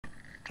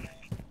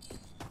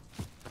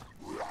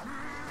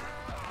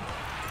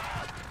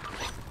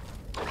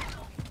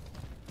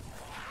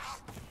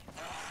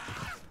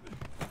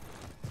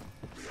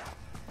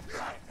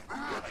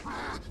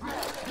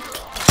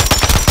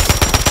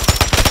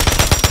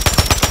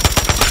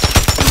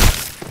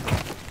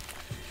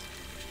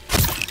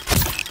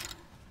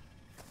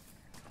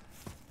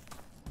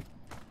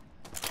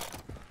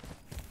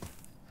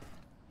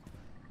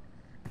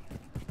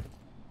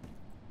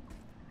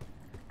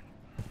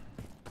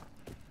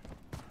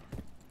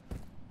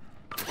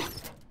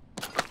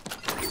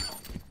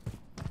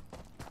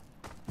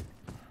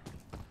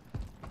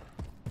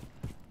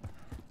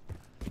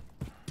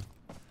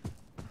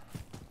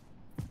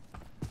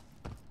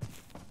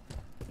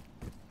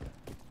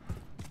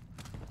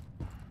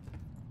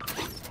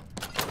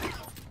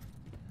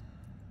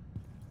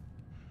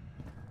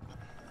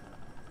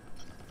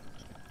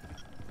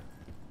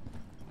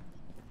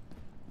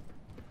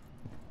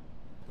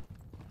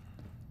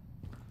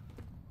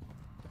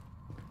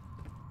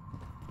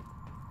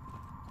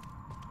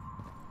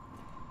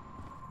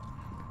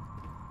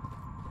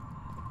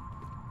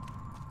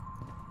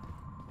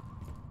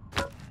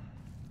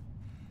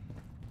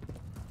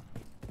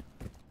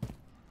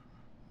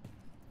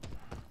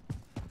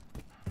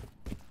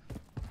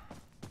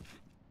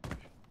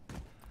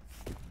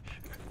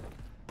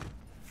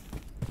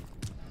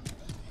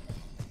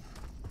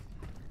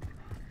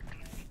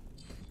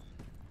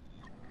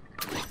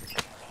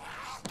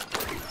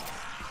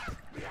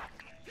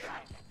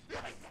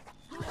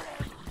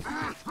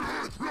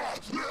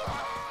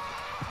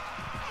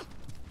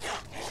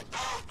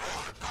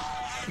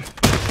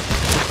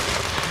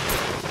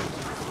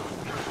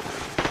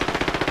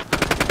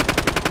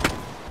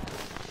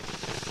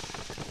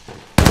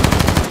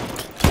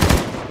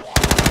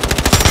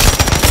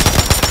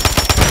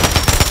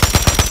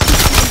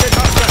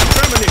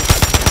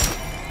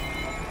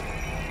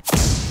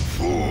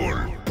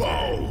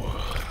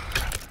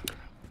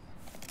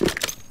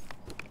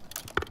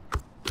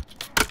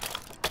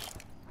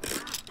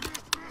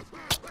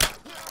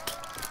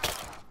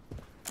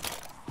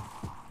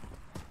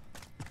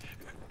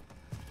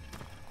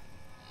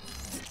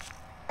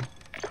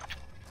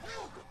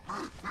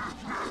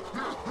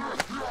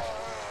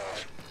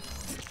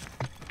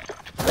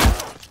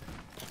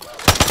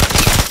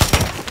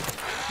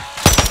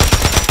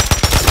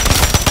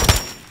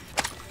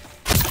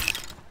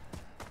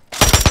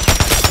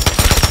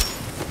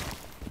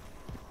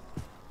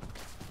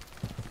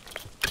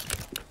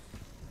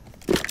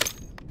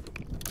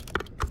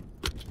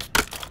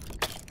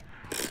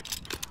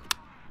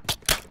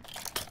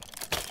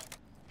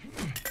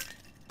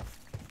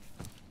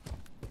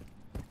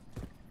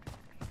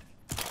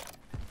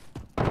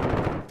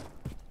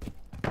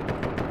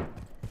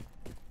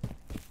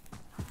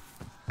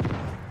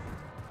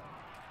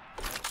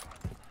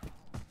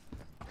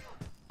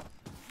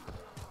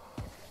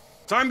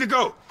Time to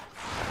go!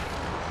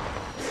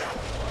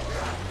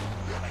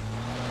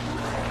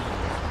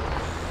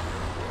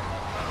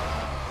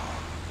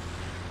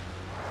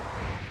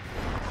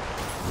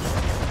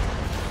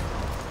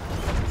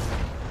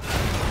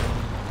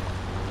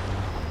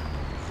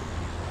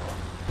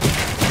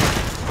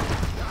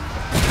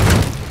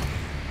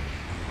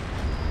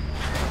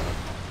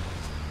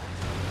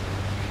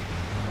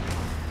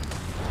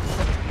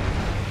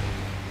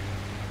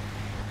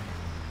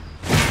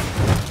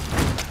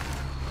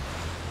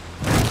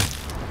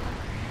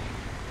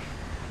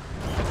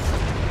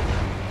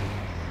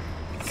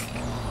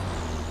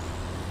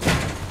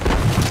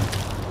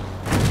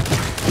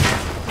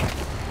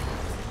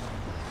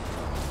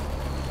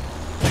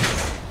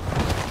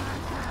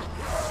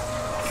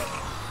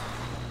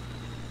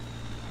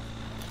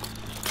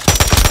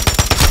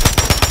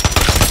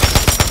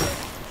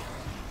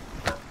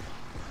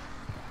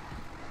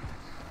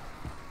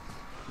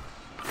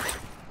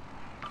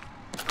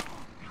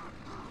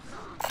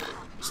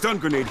 Stun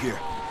grenade here.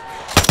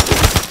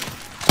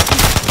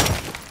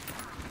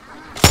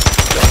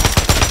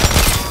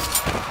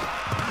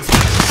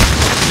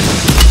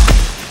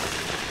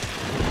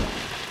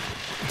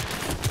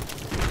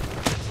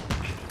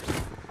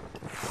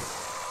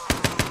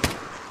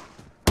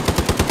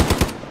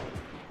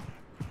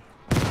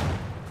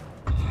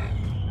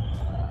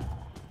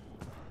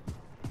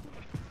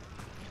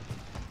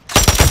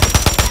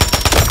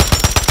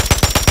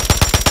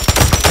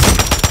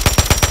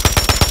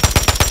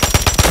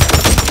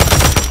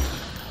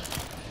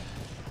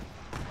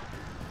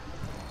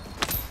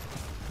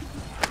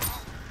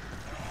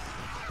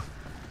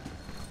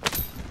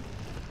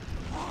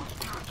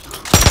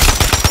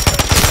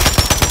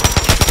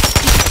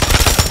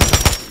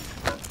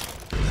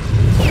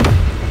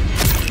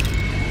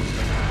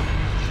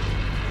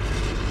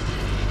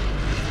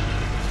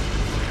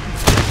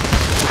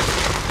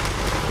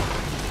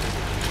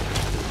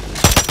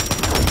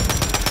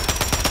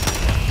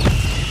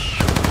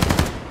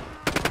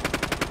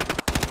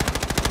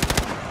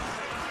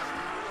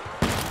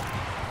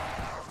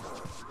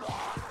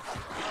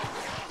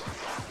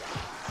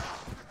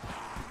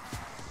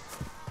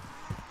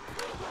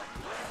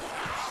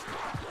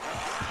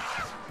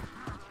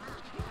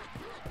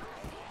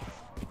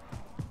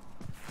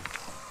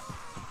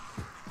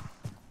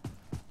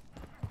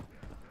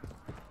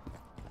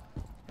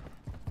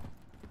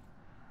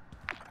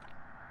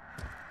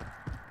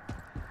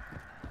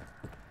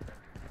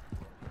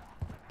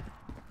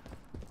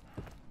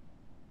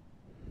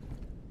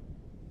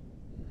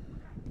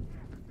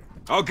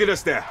 I'll get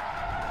us there.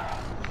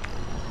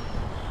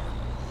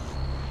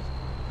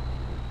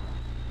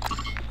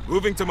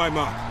 Moving to my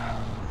mark.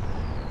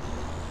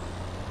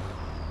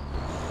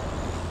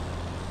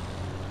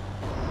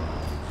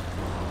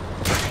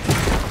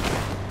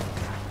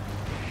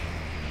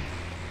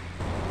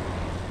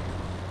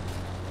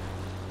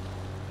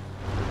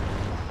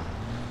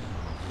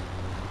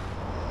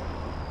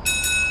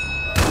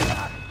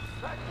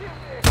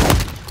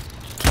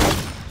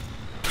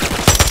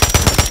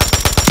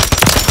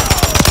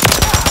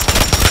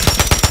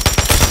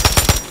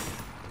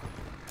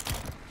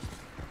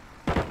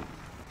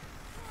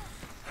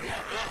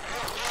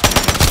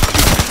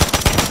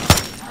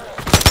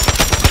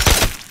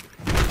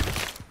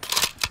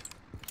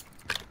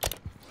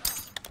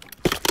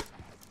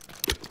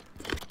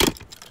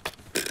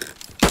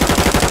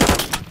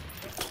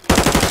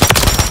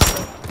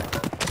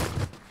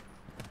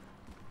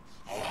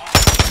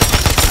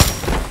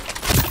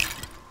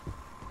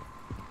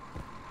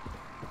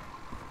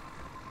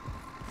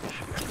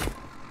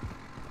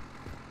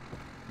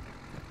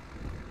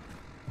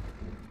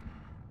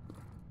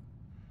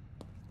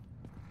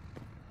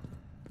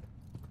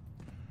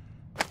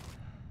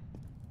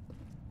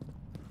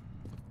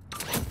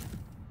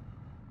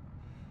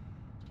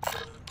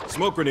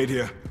 Smoke grenade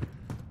here.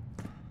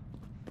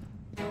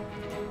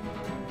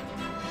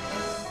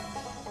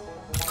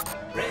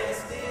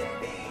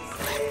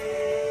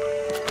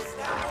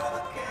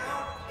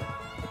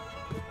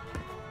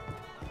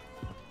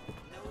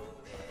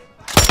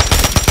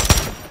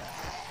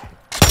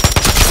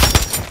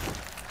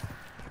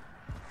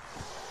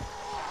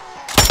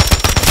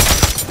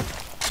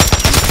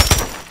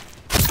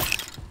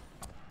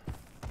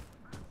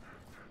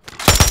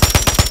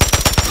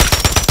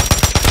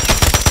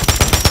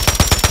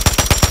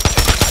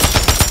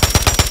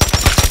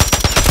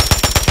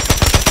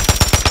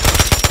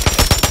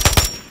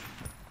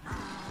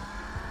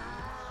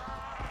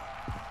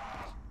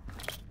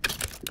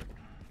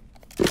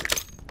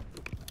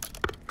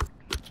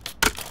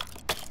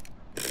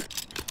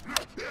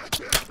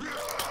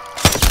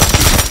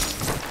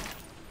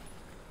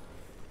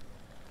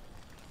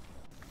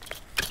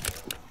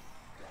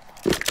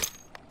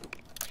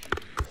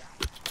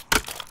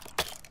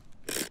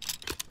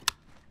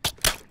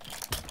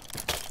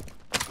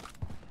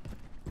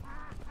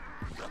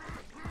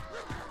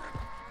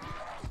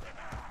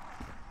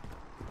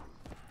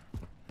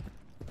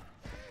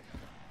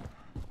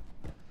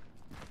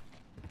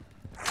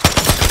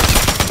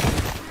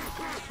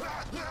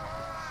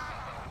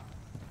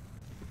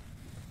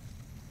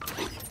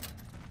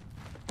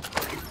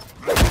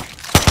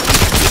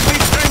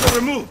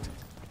 Hostile removed!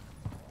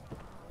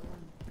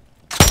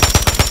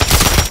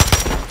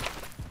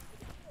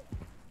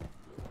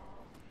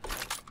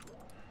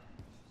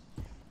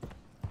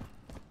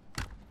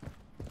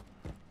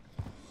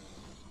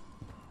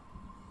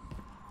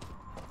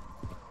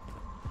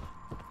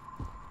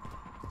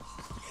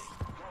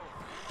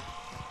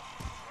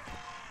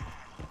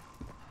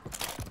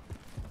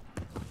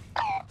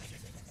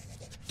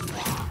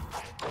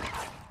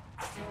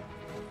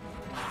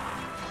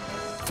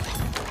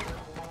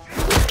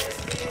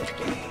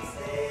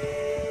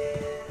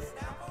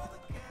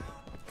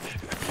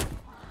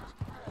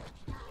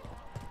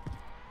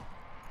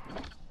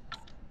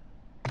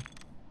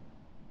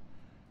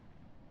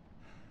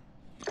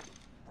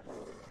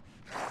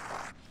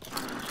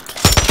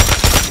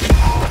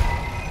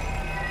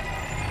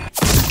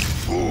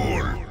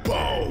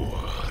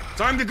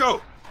 Time to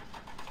go!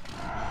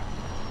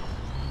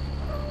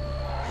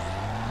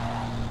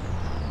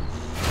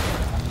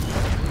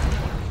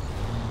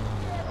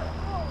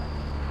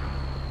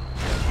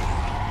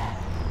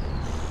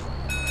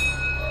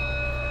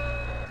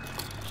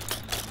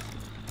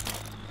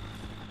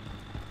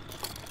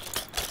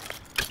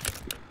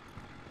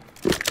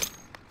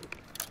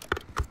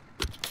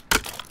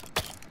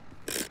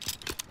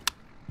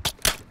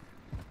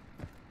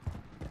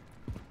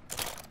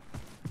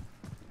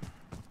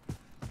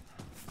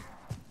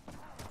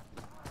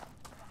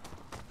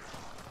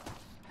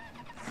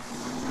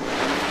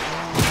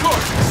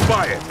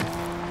 Expired.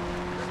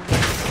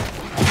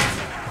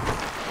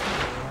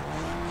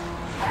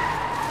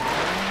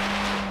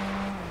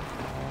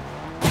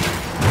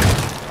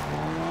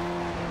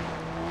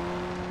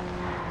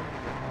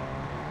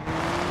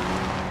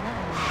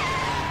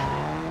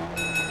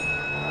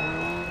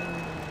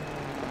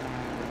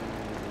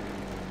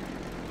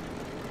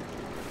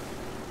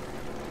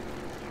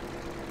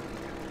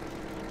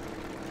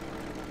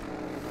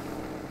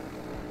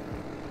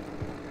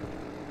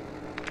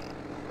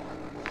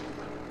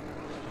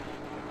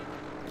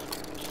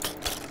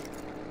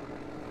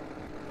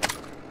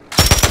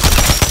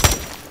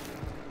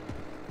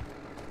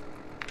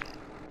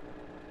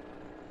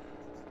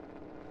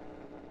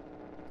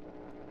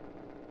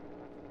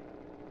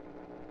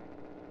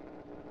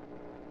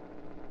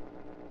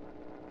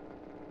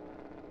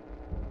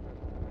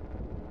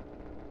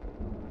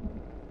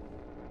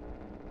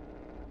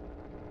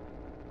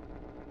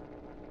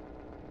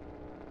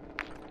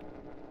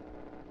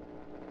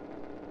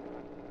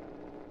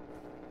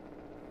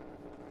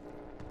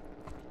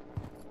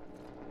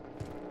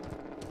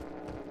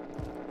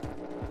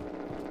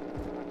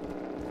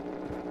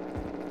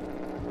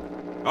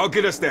 I'll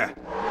get us there.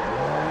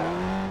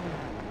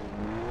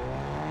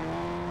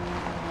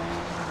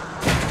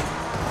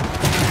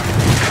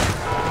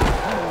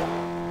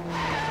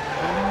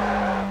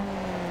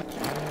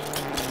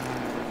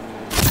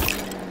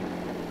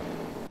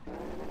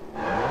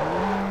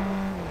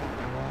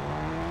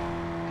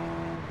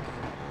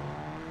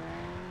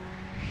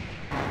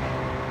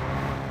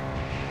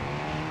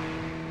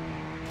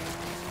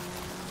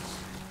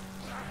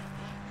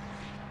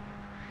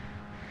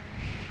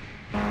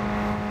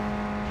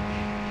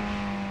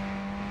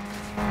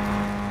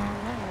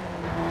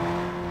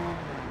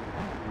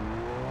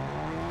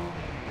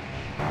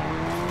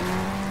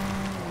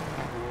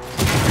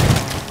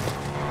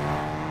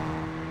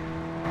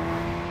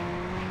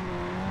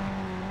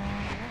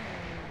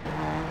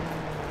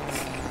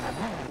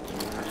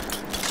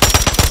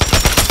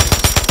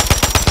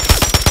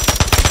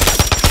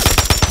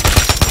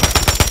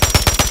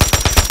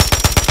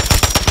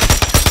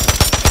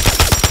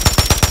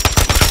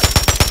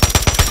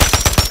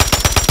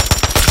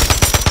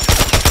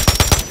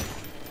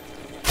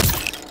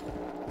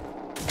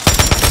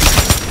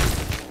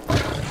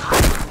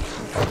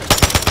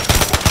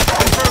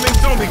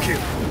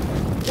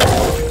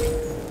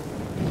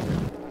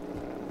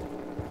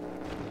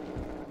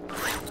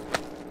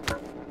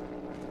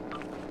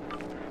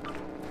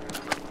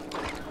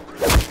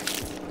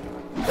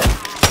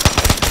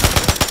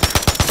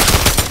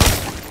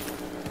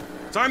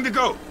 Time to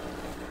go!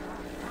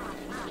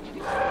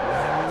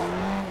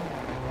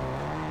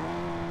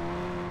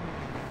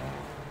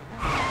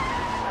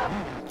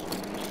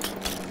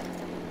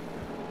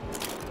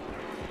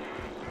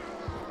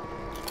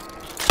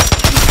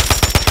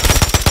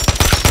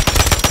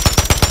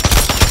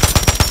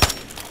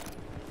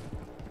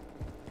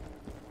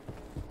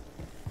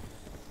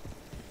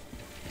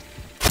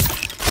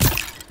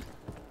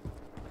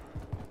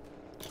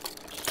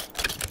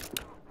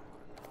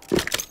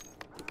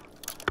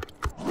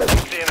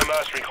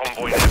 Mercenary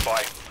convoy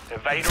nearby.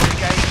 Evade or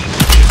engage?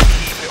 Just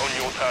keep it on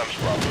your terms,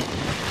 bro.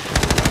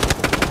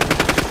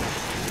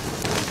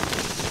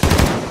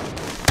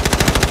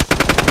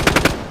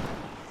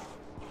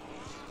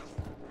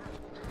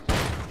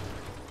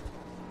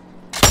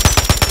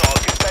 Not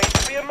a good day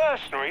to be a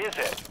mercenary, is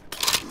it?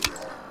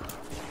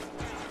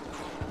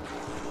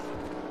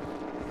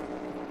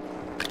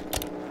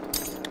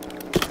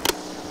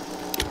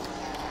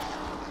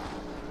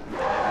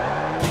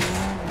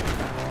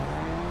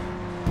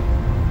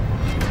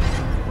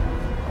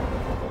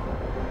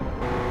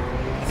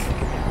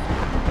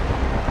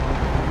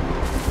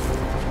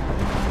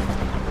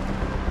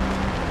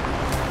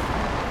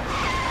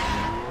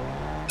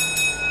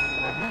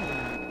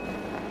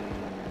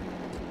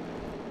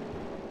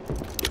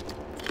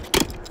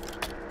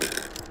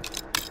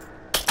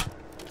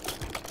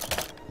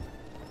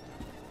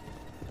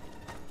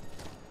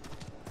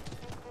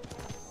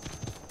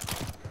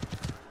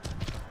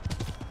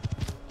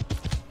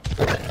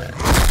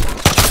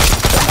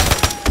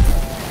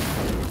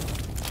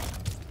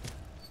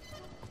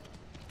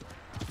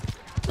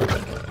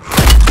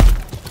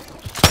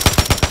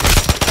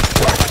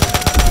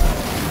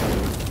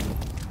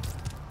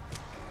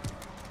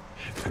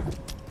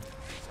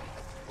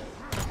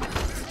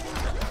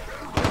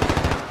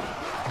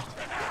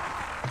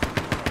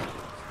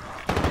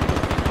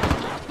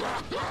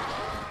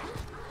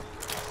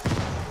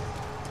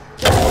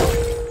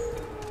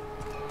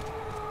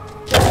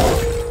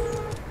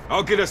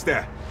 I'll get us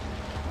there.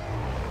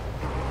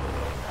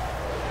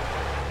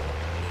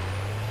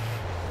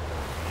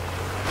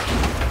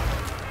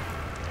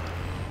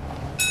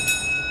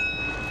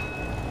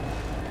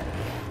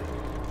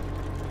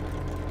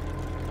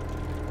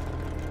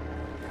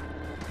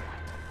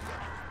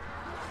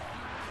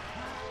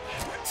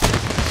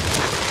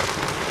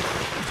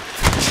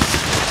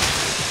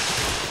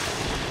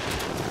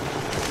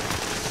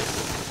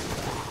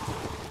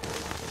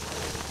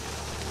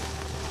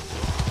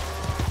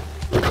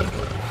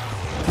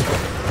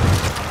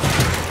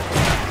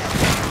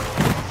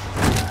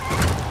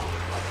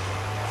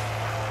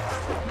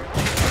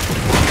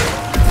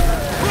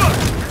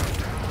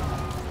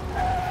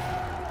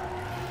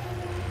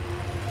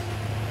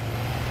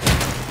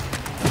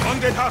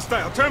 Undead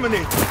hostile,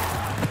 terminate!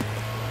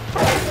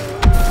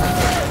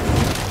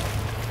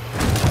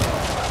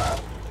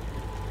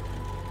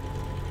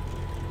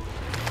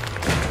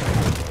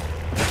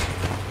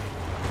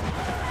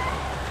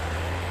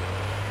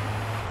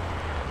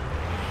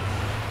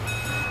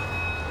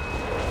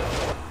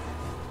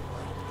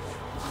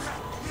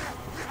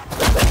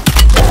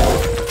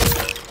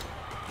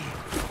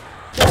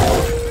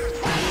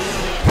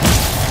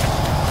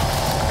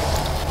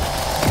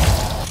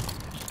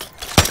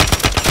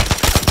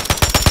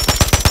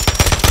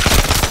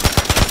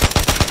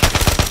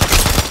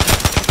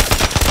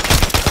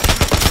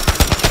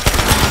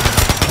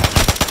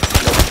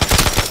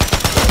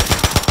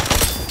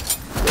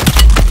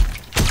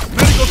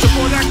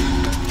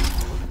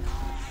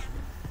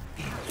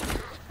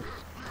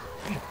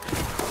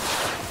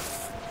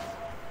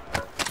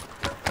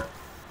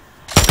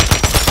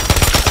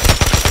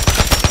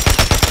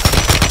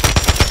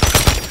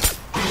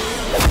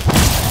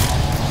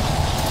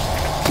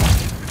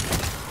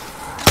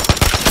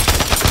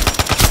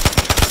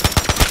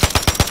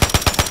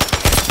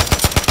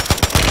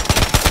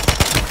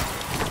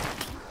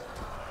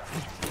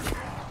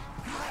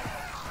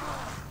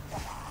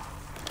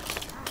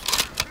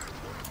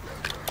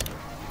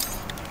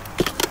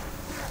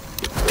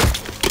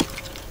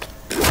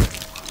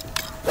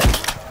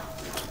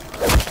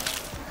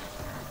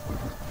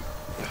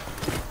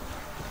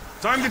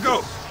 Time to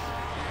go!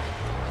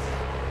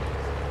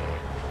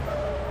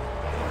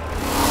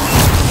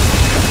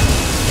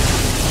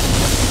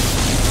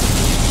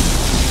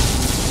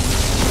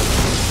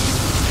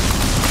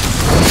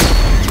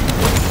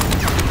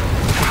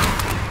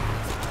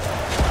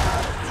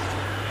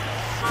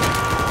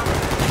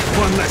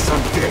 One less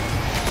undead.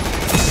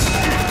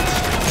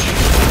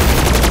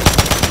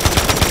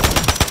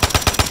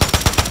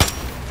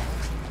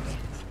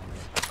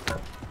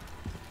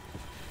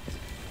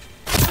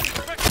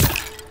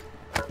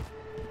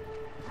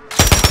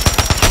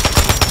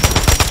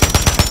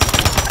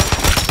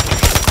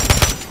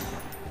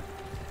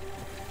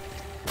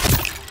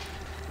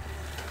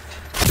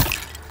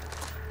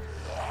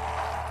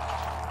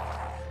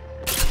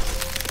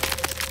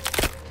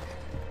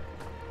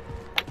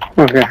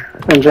 Okay,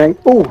 and Jake.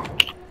 Ooh,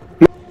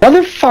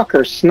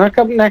 motherfucker snuck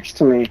up next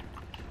to me.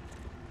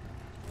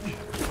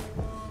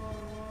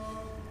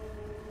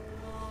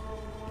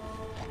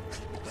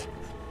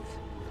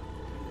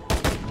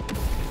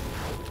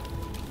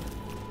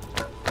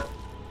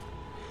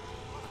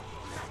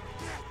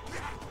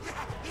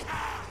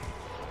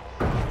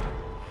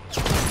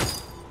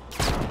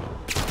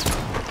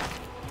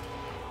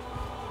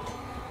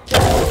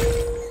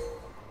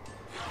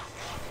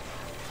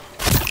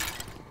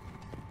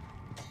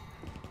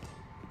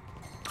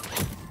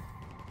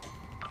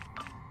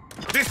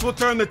 This will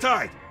turn the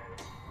tide.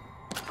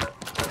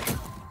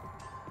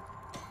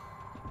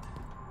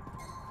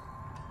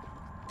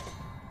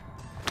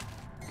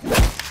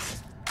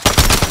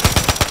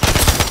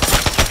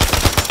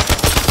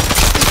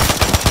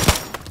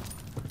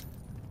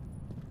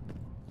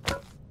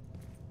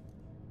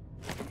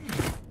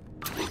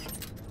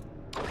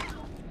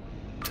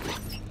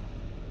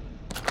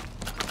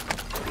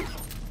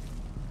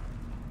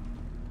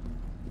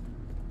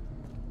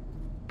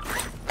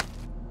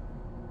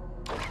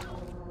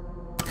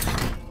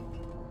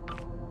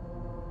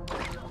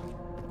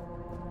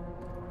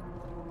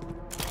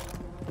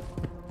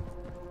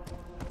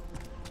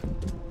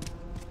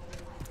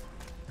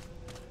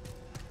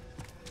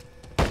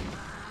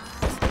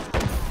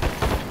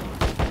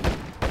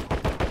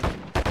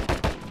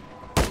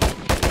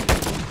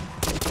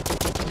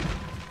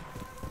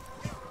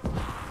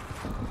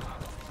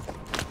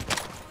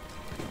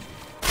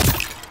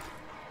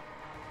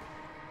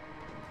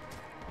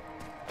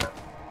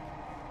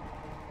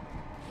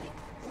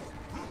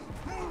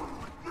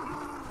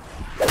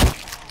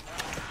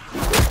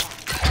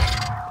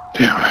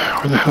 Damn,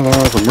 where the hell are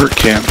all the merc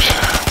camps?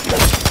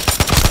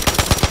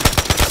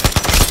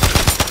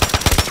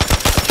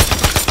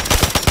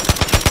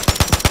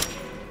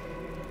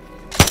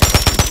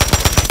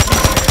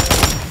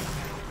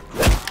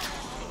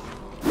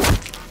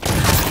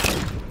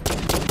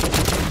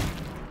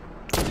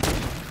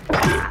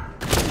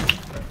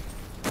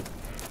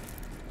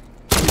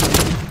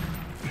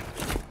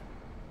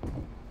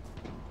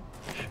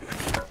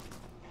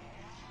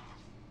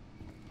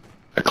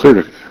 I cleared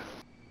it.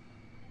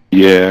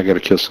 Yeah, I gotta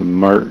kill some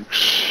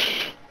marks.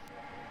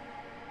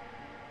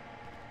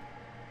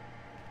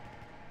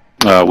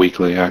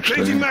 Weekly, Changing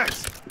actually.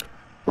 max.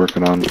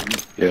 Working on,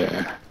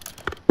 yeah.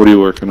 What are you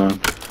working on?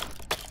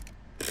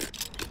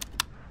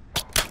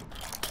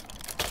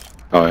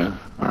 Oh yeah,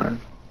 alright.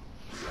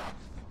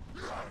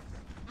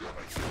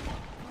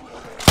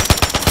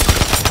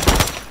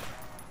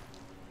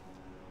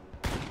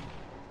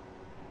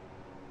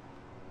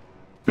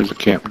 There's a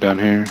camp down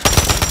here.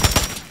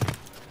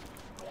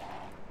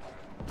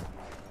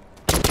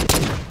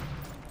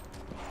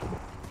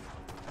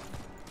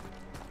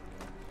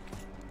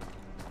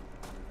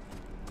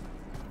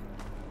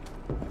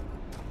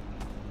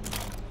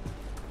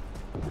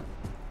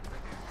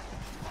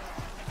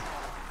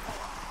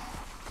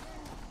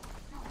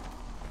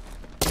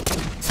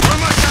 Throw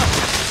my out.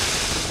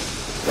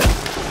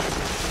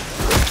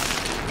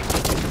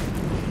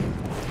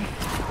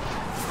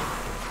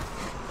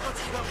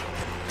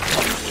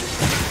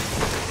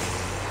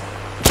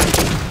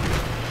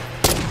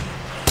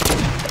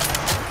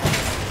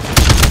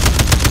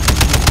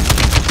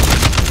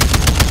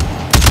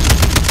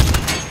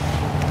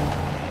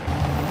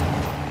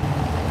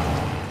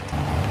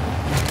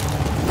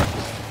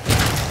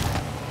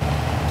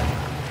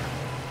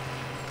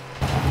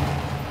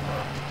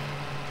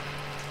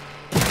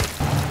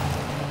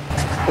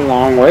 A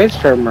long ways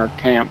for a merc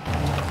camp.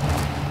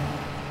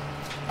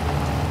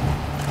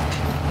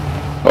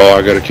 Oh,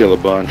 I gotta kill a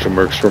bunch of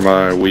mercs for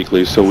my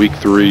weekly. So week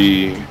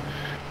 3,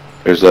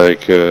 there's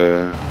like,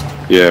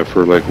 yeah,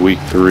 for like week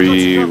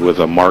 3 with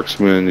a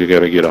marksman, you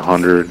gotta get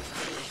 100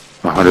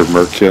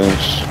 merc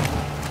kills.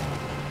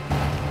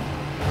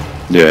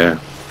 Yeah.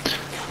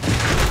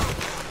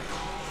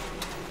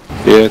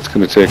 Yeah, it's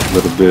gonna take a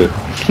little bit.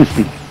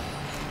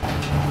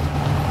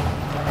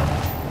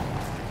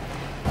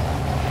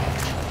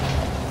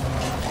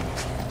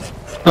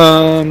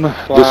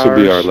 This will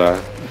be our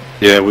last.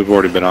 Yeah, we've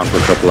already been on for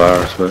a couple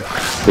hours, but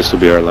this will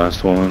be our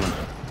last one.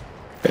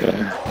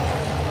 Yeah.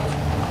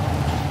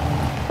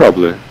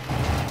 Probably.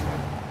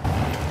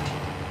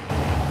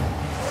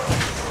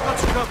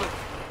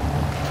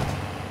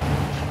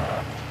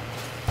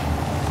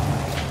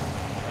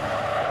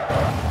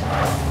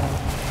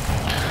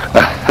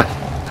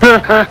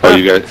 Oh,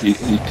 you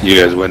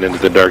guys went into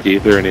the dark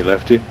ether and he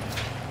left you?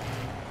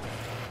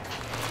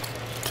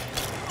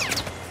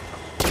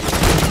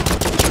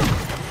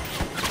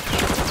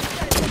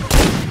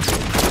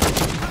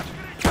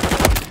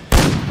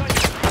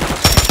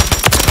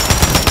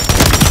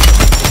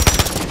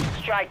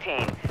 Strike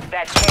team,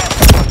 that camp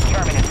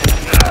terminus in the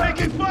field.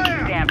 Taking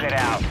fire. Stamp it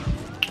out.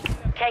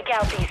 Take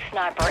out these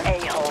sniper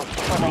a-holes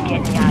before they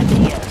get any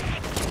ideas.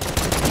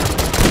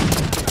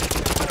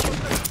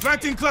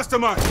 Planting cluster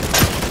mine.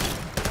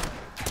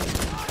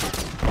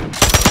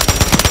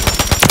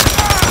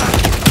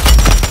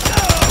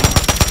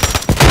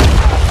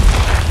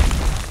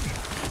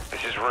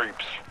 This is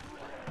Roops.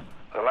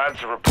 The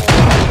lads are reporting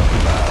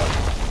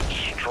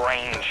some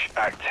strange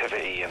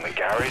activity in the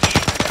garage.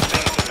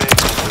 Seems the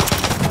vehicles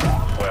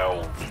have,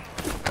 well,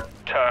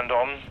 turned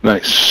on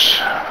Nice.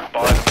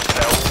 by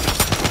themselves.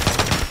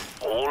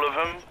 All of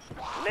them.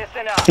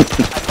 Listen up.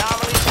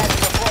 Anomalies have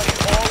been reported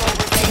all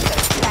over base.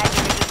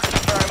 Packages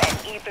confirmed and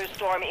Ether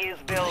Storm is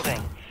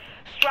building.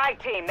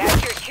 Strike team,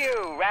 that's your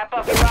cue. Wrap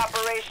up your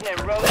operation and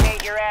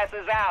rotate your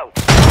asses out.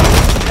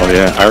 Oh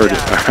yeah, I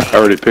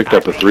already picked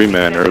up a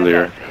 3-man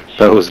earlier.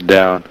 That was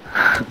down.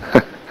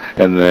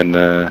 And then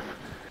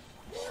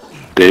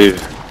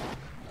Dave.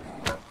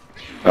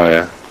 Oh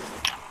yeah.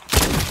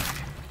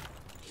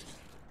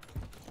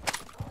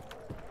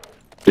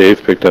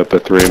 Dave picked up a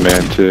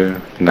 3-man too.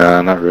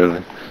 Nah, not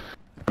really.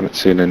 Haven't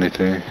seen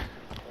anything.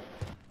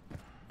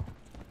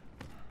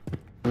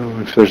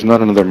 Oh, if there's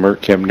not another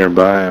merc camp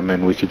nearby, I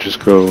mean, we could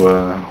just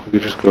go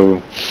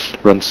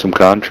run some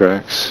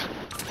contracts.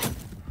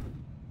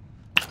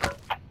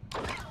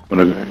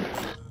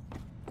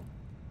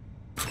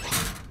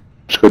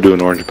 Just go do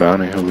an orange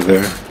bounty over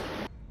there.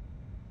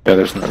 Yeah,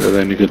 there's not really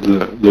any good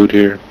loot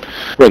here.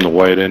 We're in the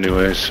white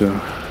anyway,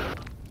 so.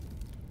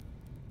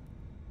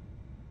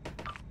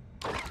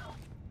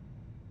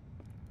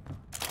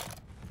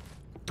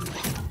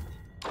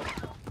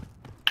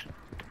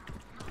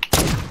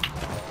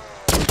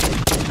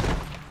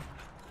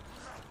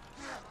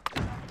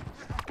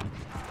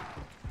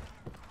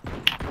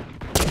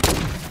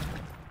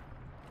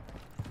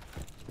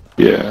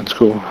 Yeah, it's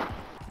cool.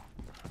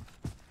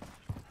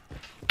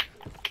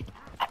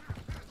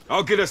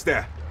 I'll get us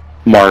there.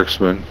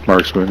 Marksman,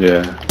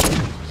 yeah.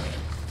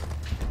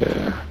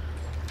 Yeah.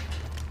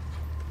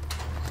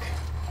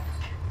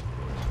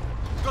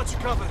 Got you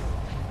covered.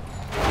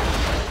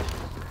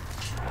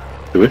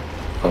 Do we?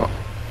 Oh.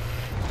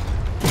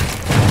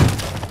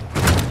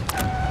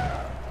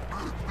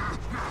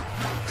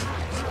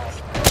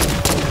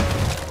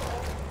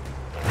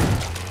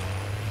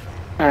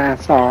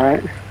 That's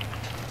alright.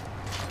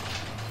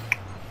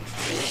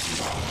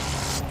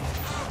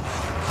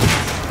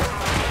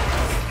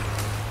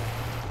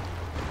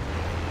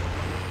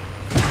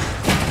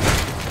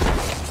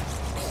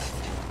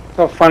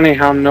 So funny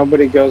how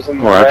nobody goes in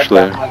the Well, red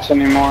actually- that much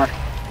anymore.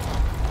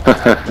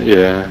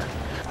 Yeah.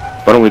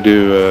 Why don't we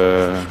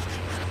do,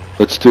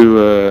 let's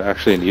do,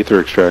 actually an ether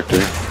extractor.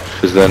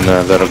 Because then,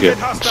 that'll get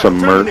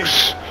some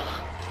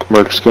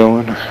mercs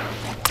going.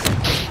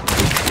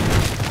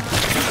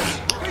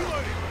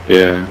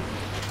 Yeah.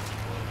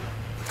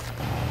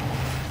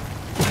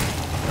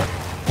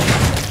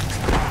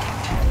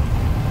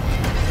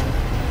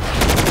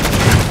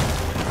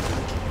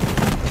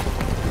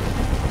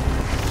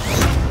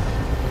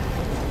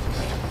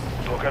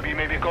 Tokabi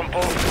may be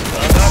composed,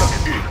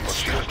 but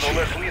she is no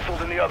less lethal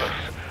than the others.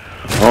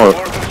 Oh,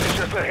 Orders is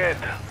just ahead.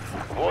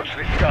 Watch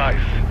the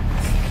skies.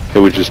 hey,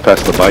 we just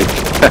passed the bike.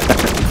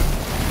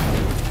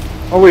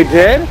 Oh, we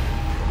did?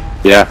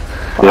 Yeah.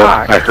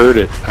 Yeah, Fuck. I heard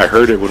it. I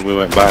heard it when we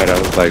went by it. I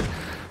was like,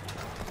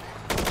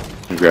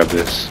 let me grab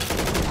this.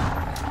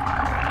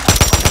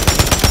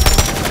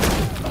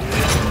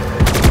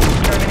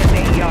 Terminus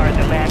AER is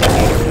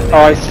abandoned.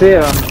 Oh, I see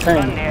it on the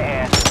Run thing. their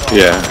asses off.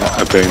 Yeah,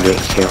 I banged it,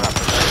 so.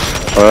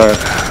 Alright,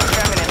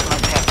 Terminus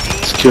must have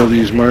let's kill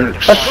these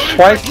mercs.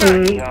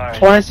 That's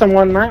twice in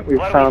one night we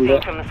What are found we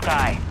it. seeing from the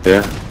sky?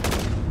 Yeah.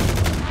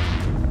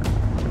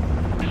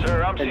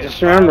 Sir, I'm Hey, seeing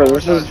just remember,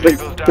 this is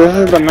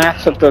the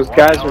match that those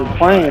guys were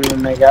playing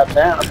when they got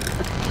down. AER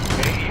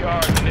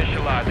is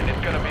initializing.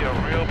 It's gonna be a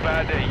real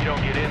bad day. You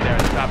don't get in there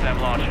and stop them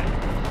launching.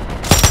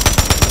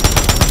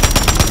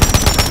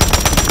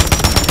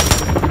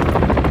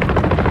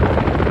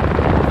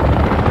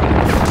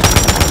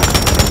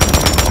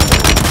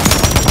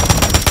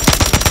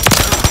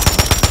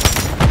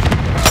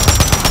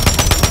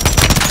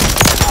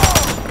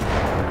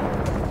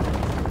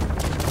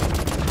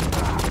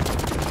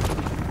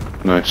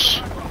 Nice.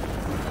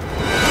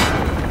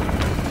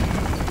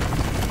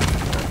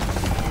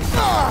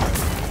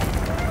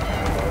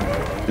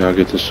 Yeah, I'll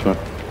get this one.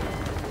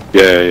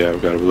 Yeah,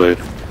 I've got a blade.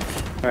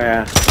 Oh,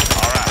 yeah.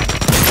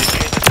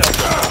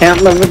 Alright.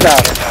 Can't live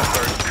without it. That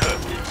bird's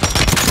cooked.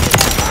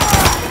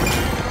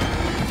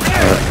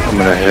 Alright, I'm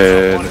gonna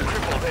head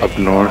up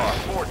north.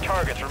 4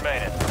 targets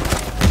remaining.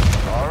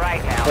 All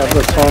right now, Yeah, let's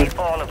this one. eliminate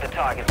all of the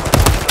targets.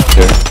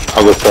 Okay,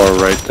 I'll go far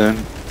right then.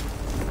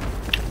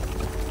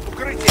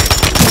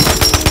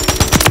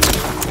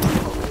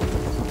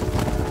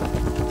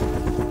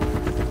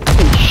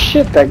 Holy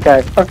shit, that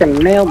guy fucking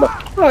nailed the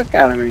fuck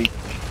out of me.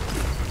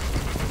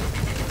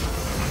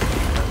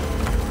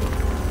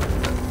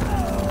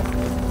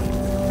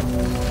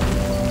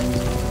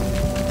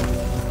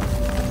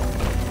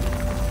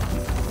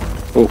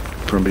 Oh,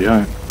 from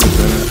behind. Where's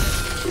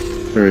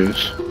that at? There he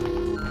is.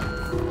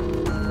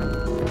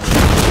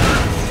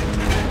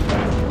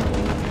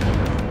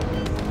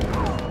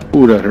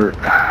 Ooh, that hurt.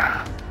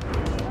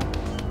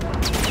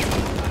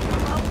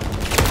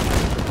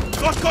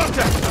 Lost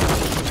contact!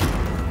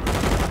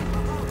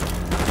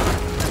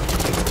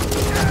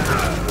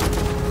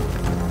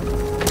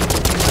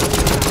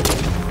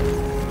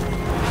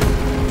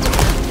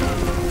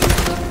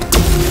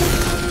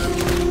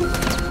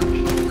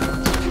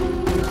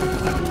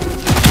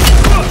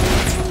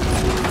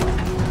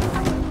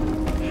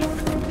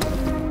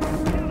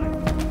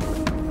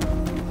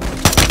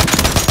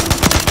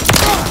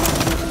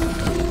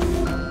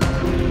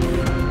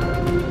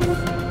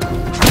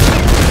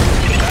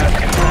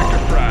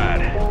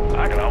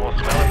 I can almost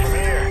smell it from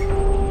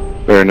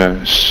here. Very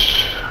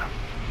nice.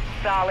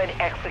 Solid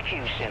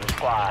execution,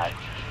 squad.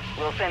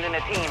 We'll send in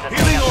a team to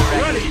Healing clean up the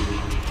already! wreckage.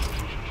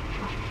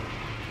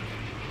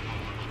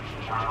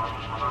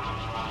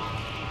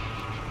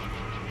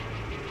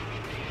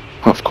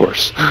 Of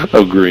course,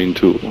 a green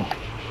tool.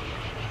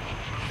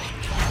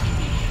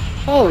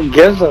 All it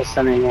gives us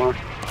anymore.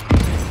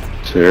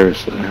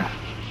 Seriously.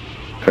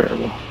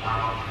 Terrible.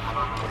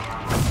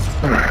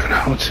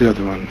 Alright, what's the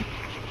other one?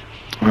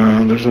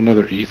 There's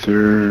another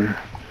ether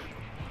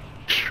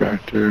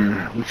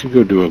extractor. We could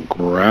go do a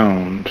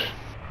ground.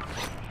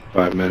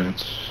 5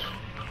 minutes.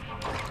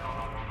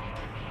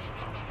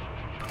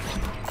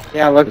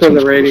 Yeah, look This where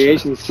one's the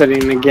radiation's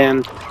sitting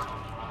again.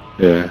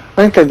 Yeah, I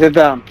think they did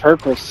that on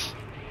purpose.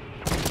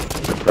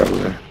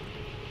 probably.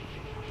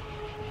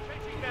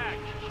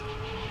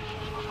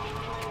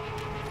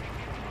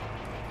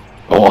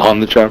 Oh, on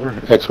the chopper?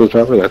 Expo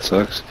chopper? That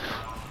sucks.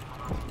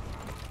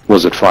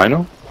 Was it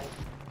final?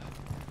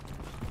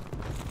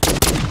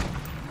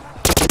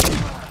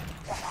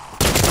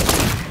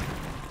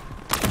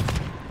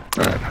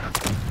 Alright.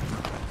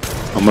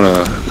 I'm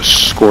gonna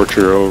scorch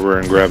her over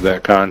and grab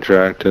that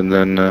contract, and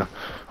then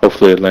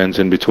hopefully it lands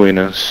in between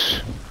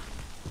us.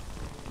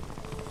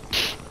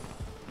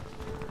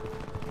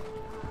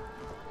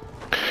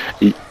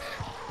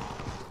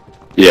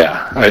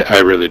 Yeah, I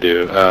really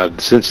do.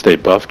 Since they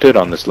buffed it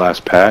on this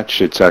last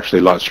patch, it's actually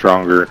a lot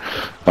stronger.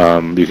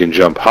 You can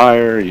jump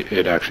higher.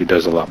 It actually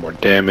does a lot more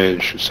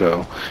damage.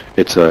 So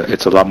it's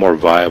a lot more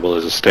viable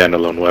as a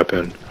standalone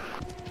weapon.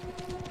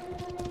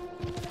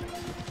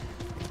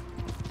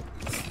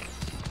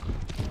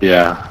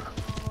 Yeah.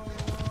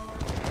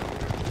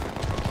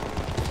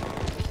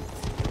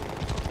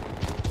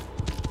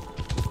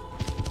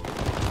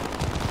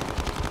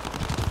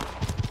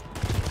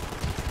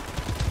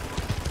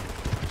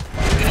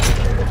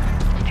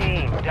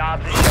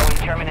 Hobbs is showing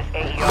Terminus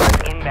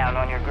AERs inbound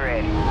on your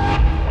grid.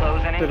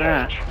 Close and Look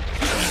at engage.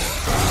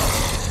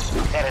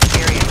 That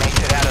Assyrian makes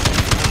it out of the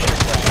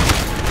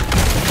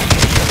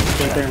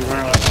Right there in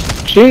front of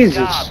us.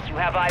 Jesus! Hobbs, you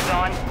have eyes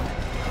on?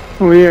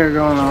 We are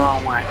going the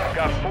wrong way.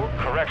 Got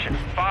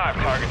 5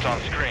 targets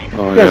on screen.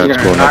 Oh You yeah, guys are it's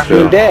gonna going knock me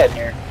uphill. dead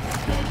here.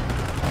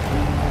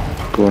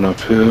 Going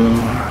uphill.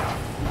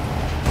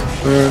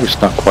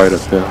 It's not quite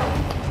uphill.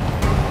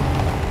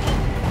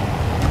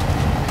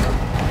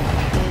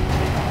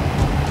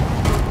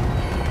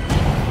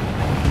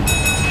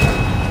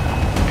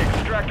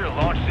 Extractor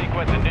launch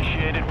sequence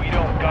initiated. We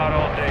don't got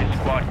all day,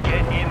 squad.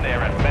 Get in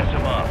there and mess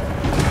them up.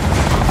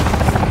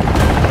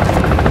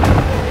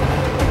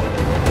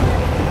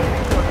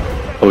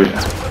 Oh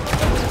yeah.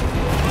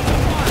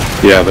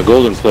 Yeah, the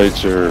golden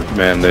plates are,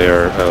 man, they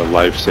are a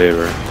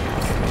lifesaver.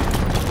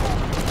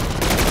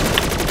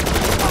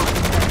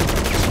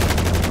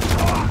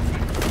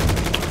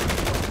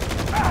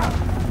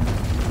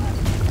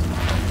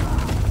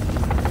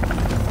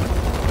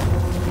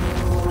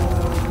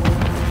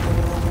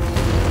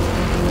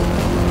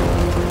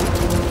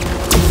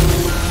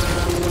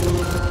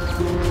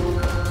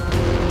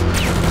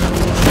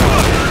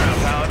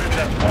 Paladin,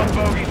 that's 1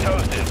 bogey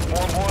toasted.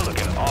 4 more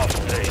looking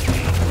awful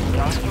tasty.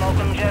 Don't smoke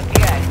them just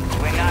yet.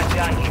 We're not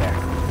done here.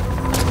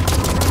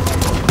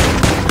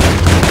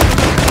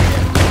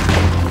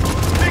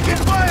 Taking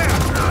fire!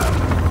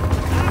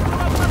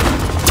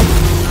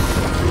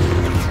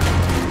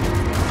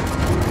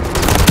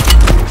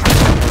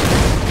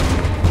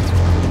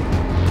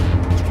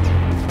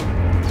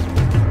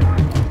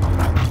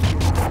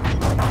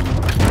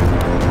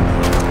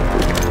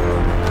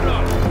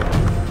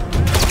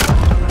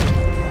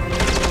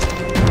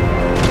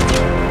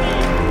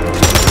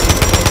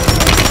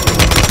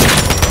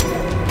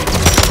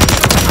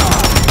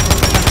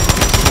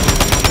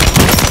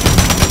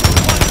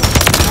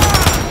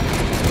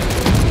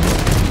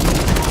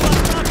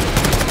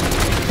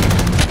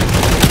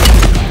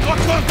 Got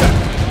contact!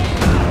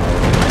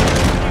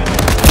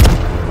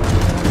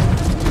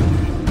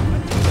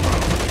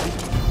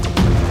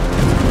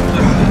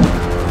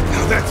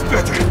 Now that's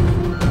better.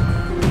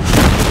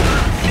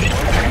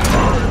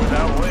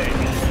 Without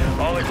wings.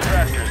 All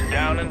extractors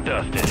down and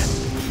dusted.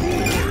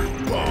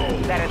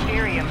 That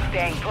Ethereum's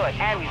staying put,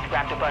 and we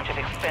scrapped a bunch of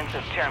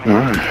expensive Terminus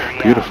Alright,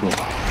 material. beautiful.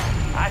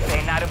 I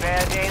say not a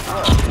bad day's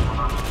work.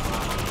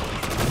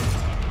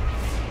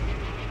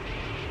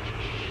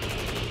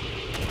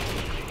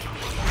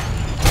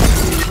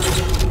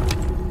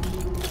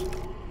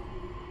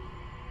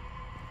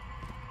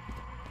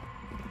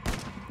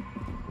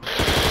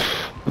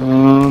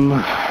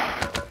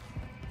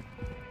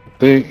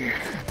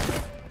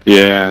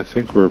 I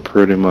think we're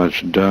pretty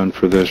much done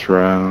for this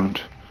round.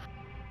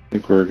 I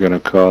think we're gonna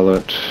call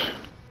it.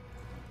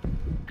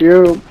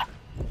 You.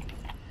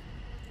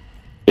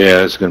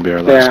 Yeah, it's gonna be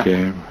our last Yeah.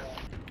 game.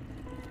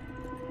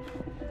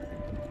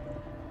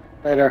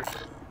 Later.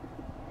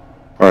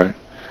 Alright.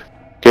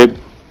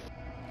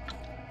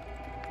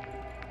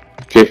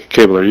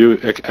 Cable, are you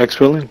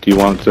exfilling? Do you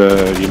want,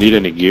 you need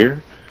any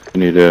gear?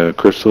 You need,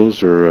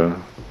 crystals or,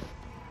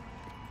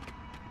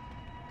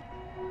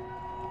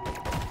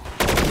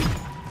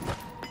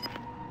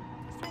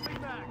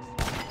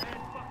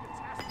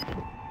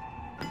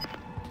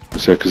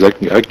 Because I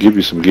can give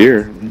you some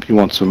gear if you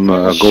want some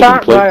golden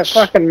Shot by a plates.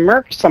 fucking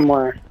merc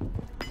somewhere.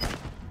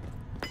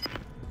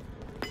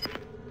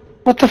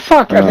 What the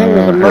fuck? I think there's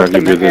a Here, I'll merc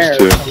in give you the air.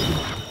 this too.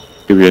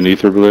 Give you an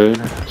ether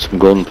blade, some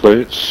golden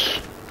plates.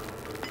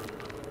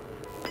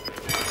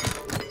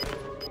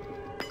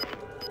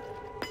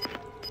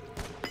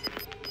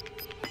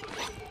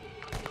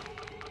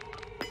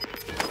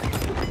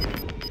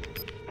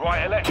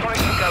 Right,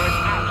 electronics are going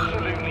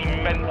absolutely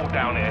mental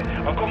down here.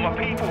 I've got my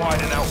people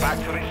hiding out back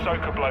till this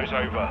soaker blows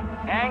over.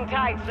 Hang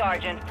tight,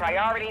 Sergeant.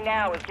 Priority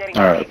now is getting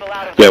Alright. people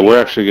out of Yeah, here. we're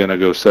actually gonna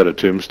go set a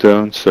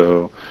tombstone,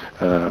 so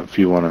if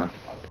you wanna,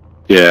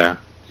 yeah,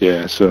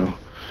 so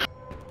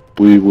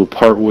we will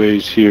part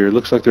ways here.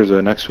 Looks like there's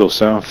an exfil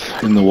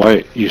south in the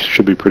white. You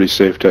should be pretty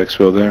safe to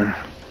exfil there.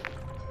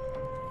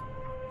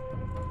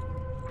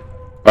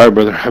 Alright,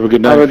 brother, have a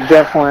good night. I would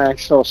definitely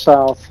exfil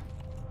south.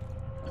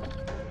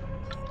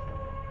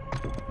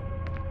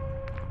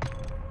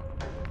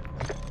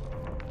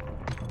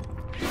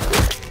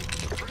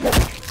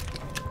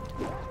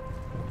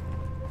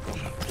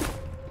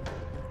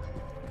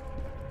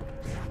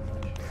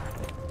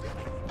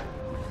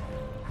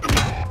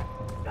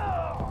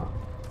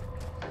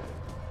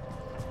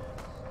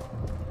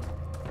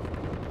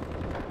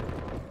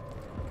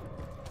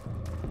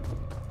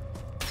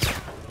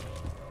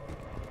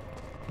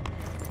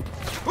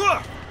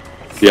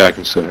 Yeah, I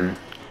can set her.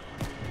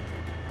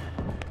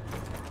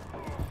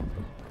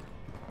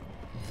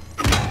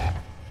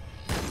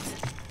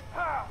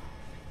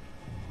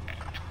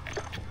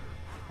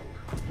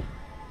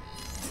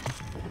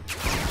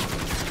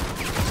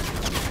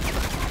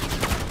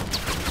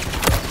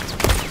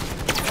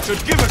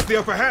 Should give us the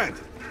upper hand.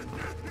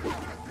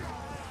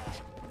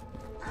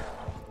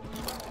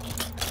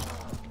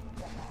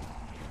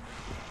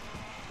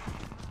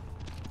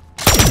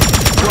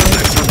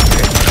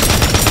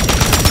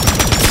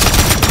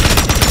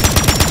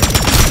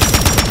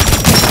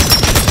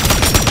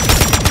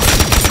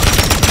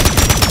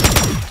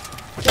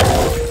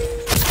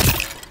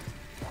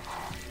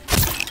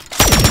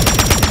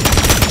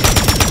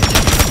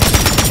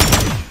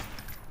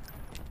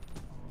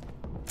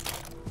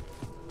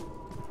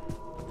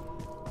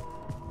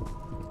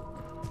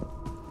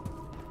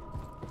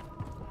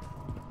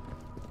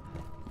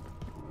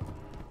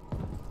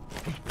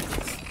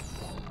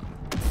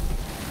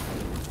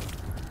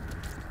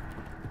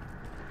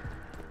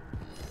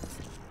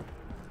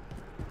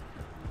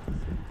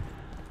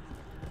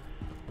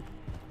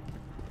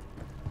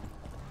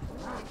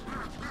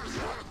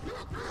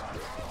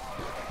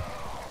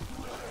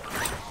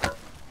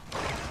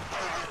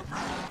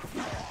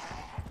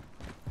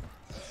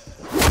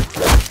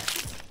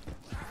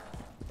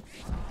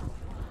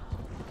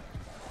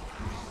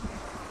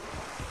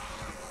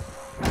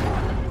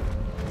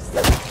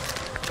 Medical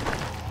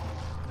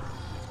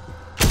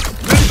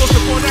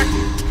support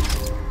active.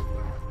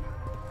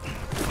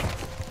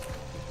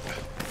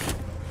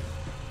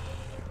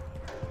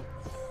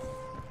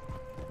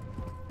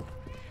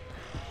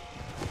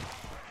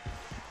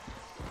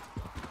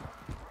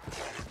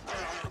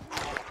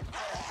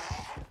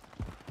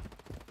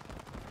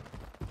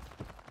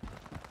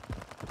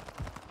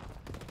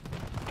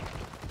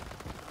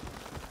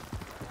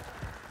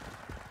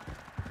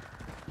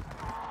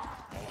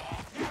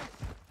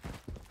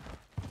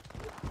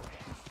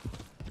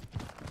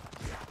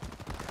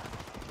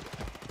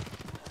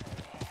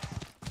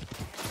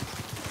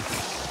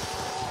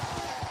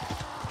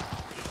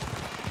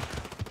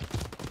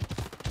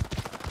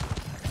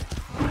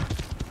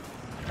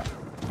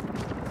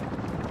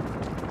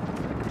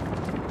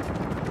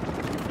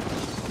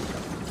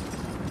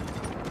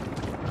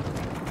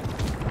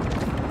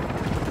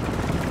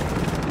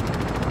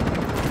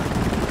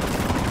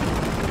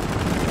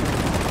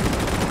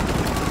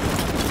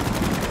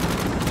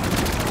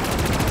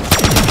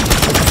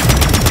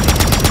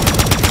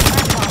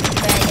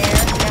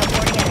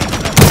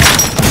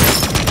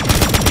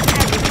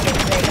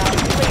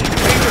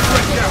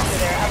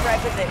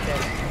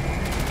 Position.